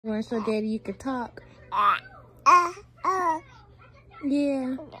one so daddy you can talk.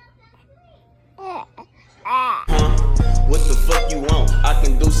 Yeah. What the fuck you want? I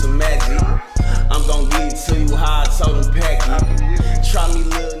can do some magic. I'm gonna give it to you how I told him pack it. Try me,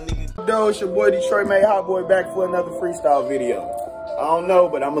 little nigga. Yo, it's your boy DetroitMade Hot Boy back for another freestyle video. I don't know,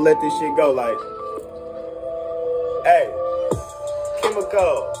 but I'm gonna let this shit go like, hey,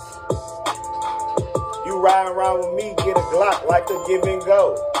 chemicals. You riding around with me, get a Glock like a give and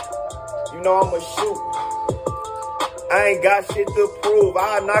go. You know I'ma shoot. I ain't got shit to prove.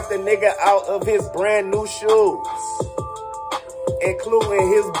 I knocked the nigga out of his brand new shoes, including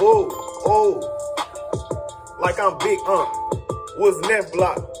his boo. Oh, like I'm Big was left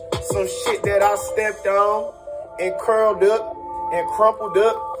block. Some shit that I stepped on and curled up and crumpled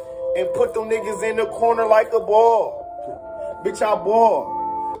up and put them niggas in the corner like a ball. Bitch, I ball.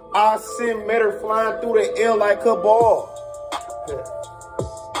 I send metal flying through the air like a ball.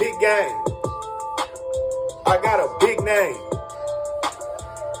 Big game. I got a big name.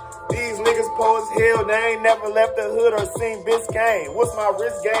 These niggas poor as hell, they ain't never left the hood or seen Biscayne. What's my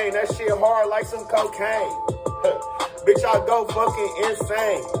wrist game? That shit hard like some cocaine. Bitch, I go fucking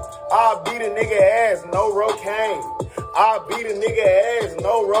insane. I beat a nigga ass, no rocaine. I beat a nigga ass,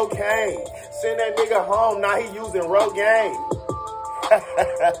 no rocaine. Send that nigga home, now he using Rogaine.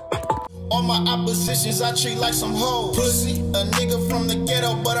 All my oppositions I treat like some hoes. Pussy, a nigga from the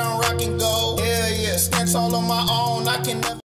ghetto, but I'm rocking gold. Yeah, stand tall on my own, I can never